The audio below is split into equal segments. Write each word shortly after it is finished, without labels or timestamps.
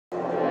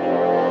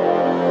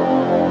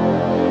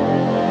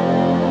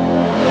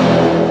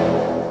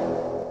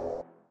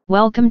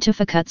Welcome to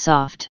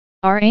Fukatsoft.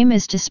 Our aim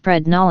is to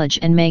spread knowledge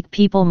and make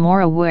people more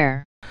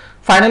aware.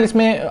 Final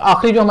इसमें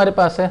आखिरी जो हमारे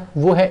पास है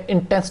वो है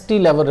इंटेंसिटी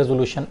लेवल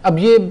रेजोल्यूशन। अब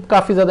ये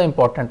काफ़ी ज़्यादा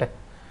इंपॉर्टेंट है,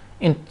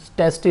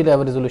 intensity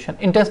level resolution.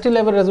 Intensity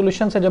level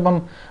resolution से जब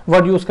हम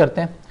वर्ड यूज़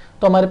करते हैं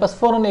तो हमारे पास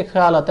फ़ौरन एक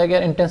ख्याल आता है कि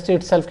यार इंटेंसिटी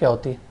इटसेल्फ क्या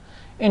होती है।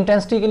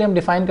 इंटेंसिटी के लिए हम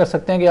डिफाइन कर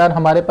सकते हैं कि यार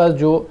हमारे पास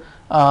जो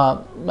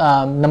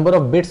नंबर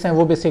ऑफ बिट्स हैं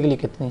वो बेसिकली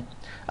कितनी है।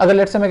 अगर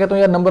लेट से मैं कहता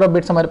हूँ यार नंबर ऑफ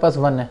बिट्स हमारे पास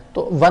 1 है,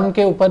 तो 1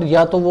 के ऊपर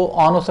या तो वो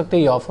ऑन हो सकती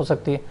है या ऑफ हो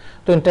सकती है।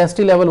 तो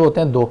इंटेंसिटी लेवल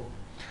होते हैं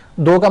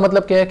 2 का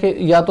मतलब क्या है कि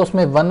या तो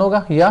उसमें 1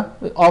 होगा या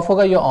ऑफ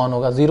होगा या ऑन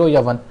होगा, 0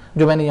 या 1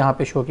 जो मैंने यहाँ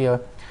पे शो किया है।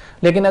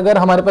 लेकिन अगर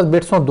हमारे पास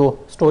बिट्स हो 2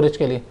 स्टोरेज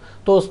के लिए,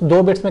 तो उस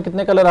 2 बिट्स में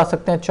कितने कलर आ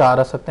सकते हैं? 4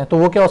 आ सकते हैं। तो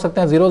वो क्या हो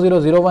सकते हैं?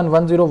 0001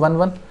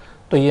 1011,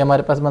 तो ये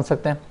हमारे पास बन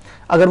सकते हैं।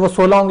 अगर वो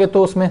 16 होंगे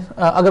तो उसमें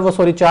अगर वो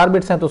 4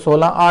 बिट्स हैं तो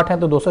 16, 8 हैं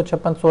तो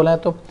 256, 16 है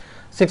तो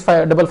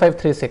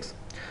 655536।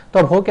 तो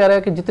अब हो क्या रहा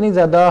है कि जितनी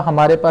ज़्यादा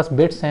हमारे पास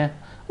बिट्स हैं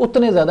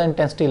उतने ज़्यादा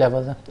इंटेंसिटी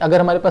लेवल्स हैं। अगर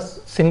हमारे पास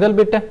सिंगल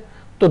बिट है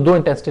तो 2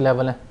 इंटेंसिटी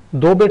लेवल हैं,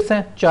 2 बिट्स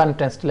हैं 4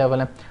 इंटेंसिटी लेवल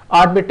हैं,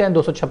 8 बिट हैं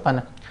 256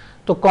 है।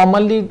 तो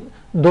कॉमनली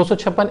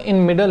 256 इन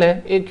मिडल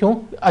है। एक क्यों?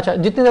 अच्छा,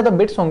 जितनी ज़्यादा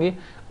बिट्स होंगी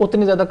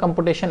उतनी ज़्यादा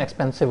कंप्यूटेशन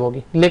एक्सपेंसिव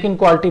होगी लेकिन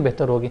क्वालिटी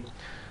बेहतर होगी।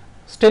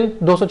 स्टिल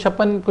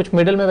 256 कुछ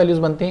मिडल में वैल्यूज़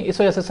बनती हैं।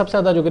 इस वजह से सबसे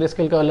ज़्यादा जो ग्रे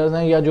स्केल कलर्स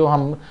हैं या जो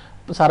हम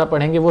सारा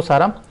पढ़ेंगे वो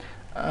सारा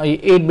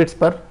 8 बिट्स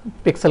पर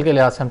पिक्सल के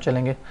लिहाज से हम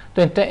चलेंगे।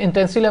 तो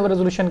इंटेंसिटी लेवल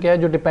रेजोल्यूशन क्या है?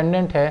 जो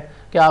डिपेंडेंट है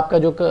कि आपका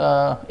जो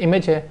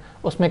इमेज है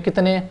उसमें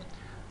कितने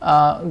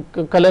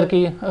कलर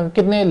की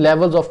कितने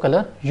लेवल्स ऑफ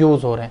कलर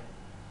यूज हो रहे हैं।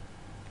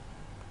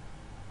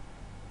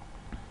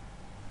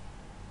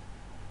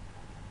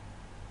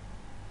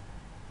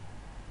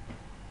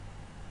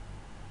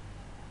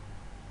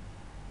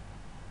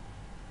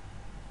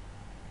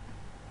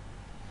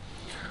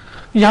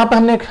 यहां पे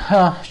हमने एक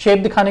शेप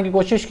दिखाने की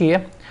कोशिश की है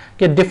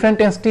कि डिफरेंट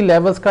इंटेंसिटी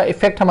लेवल्स का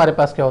इफेक्ट हमारे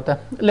पास क्या होता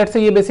है। लेट्स से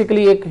ये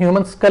बेसिकली एक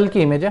ह्यूमन स्कल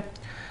की इमेज है।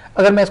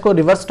 अगर मैं इसको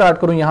रिवर्स स्टार्ट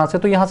करूं यहाँ से,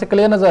 तो यहाँ से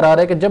क्लियर नजर आ रहा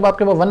है कि जब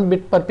आपके पास 1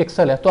 बिट पर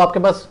पिक्सल है तो आपके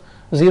पास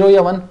 0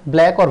 या 1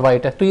 ब्लैक और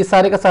वाइट है। तो ये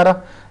सारे का सारा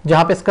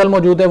जहाँ पे स्कल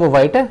मौजूद है वो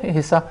वाइट है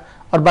हिस्सा,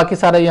 और बाकी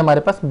सारा ये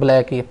हमारे पास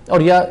ब्लैक ही है।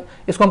 और या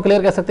इसको हम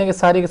क्लियर कह सकते हैं कि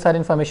सारी की सारी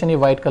इन्फॉर्मेशन ये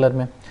वाइट कलर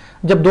में।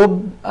 जब 2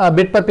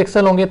 बिट पर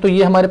पिक्सल होंगे तो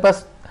ये हमारे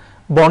पास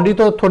बाउंड्री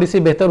तो थोड़ी सी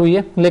बेहतर हुई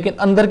है लेकिन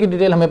अंदर की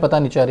डिटेल हमें पता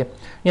नहीं चल रही।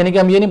 यानी कि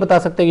हम ये नहीं बता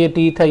सकते ये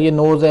टीथ है, ये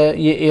नोज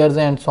है, ये एयर्स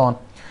है एंड सो ऑन।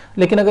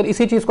 लेकिन अगर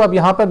इसी चीज़ को आप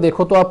यहाँ पर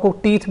देखो तो आपको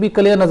टीथ भी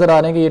क्लियर नज़र आ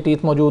रहे हैं कि ये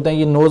टीथ मौजूद हैं,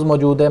 ये नोज़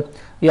मौजूद है,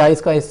 ये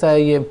आइस का हिस्सा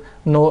है, ये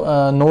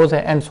नोज़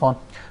है एंड सो ऑन।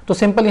 तो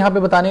सिंपल यहाँ पे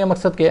बताने का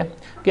मकसद क्या है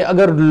कि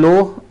अगर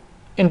लो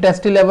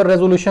इंटेंसिटी लेवल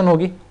रेजोल्यूशन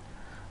होगी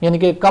यानी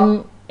कि कम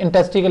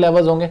इंटेंसिटी के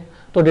लेवल्स होंगे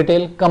तो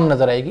डिटेल कम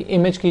नज़र आएगी,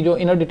 इमेज की जो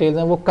इनर डिटेल्स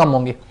हैं वो कम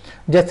होंगी।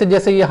 जैसे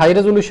जैसे ये हाई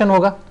रेजोल्यूशन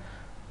होगा,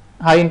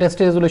 हाई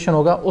इंटेंसिटी रेजोल्यूशन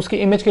होगा, उसकी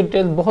इमेज की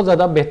डिटेल्स बहुत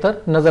ज़्यादा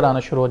बेहतर नज़र आना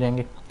शुरू हो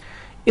जाएंगी।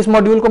 इस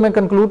मॉड्यूल को मैं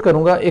कंक्लूड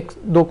करूंगा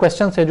 1-2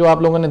 क्वेश्चन से जो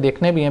आप लोगों ने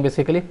देखने भी हैं।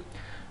 बेसिकली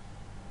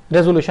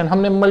रेजोल्यूशन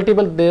हमने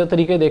मल्टीपल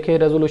तरीके देखे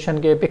रेजोल्यूशन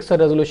के, पिक्सल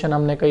रेजोल्यूशन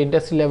हमने कही,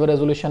 इंटेंसिटी लेवल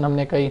रेजोल्यूशन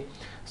हमने कही,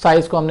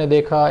 साइज को हमने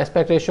देखा,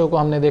 एस्पेक्ट रेशियो को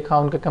हमने देखा,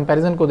 उनके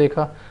कंपैरिजन को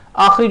देखा।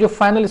 आखिरी जो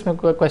फाइनल इसमें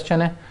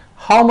क्वेश्चन है,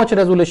 how much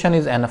resolution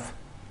is enough.